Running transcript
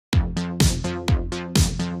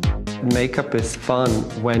Makeup is fun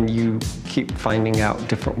when you keep finding out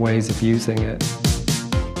different ways of using it.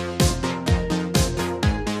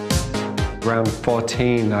 Around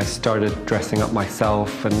 14, I started dressing up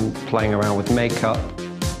myself and playing around with makeup.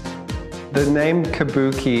 The name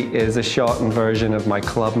Kabuki is a shortened version of my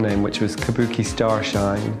club name, which was Kabuki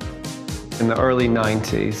Starshine. In the early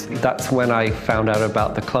 90s, that's when I found out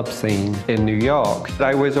about the club scene in New York.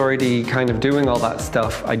 I was already kind of doing all that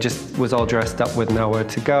stuff. I just was all dressed up with nowhere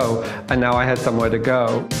to go, and now I had somewhere to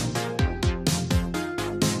go.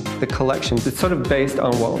 The collection is sort of based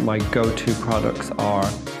on what my go-to products are.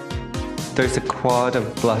 There's a quad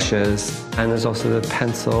of blushes, and there's also the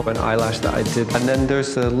pencil and eyelash that I did. And then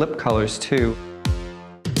there's the lip colors too.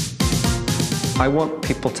 I want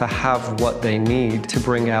people to have what they need to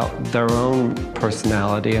bring out their own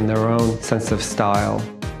personality and their own sense of style.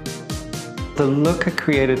 The look I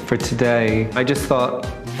created for today, I just thought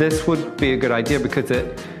this would be a good idea because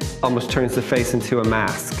it almost turns the face into a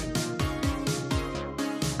mask.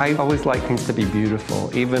 I always like things to be beautiful.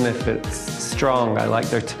 Even if it's strong, I like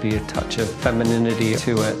there to be a touch of femininity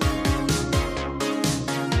to it.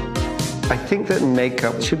 I think that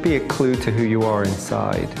makeup should be a clue to who you are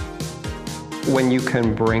inside. When you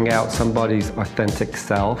can bring out somebody's authentic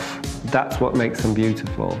self, that's what makes them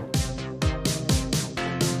beautiful.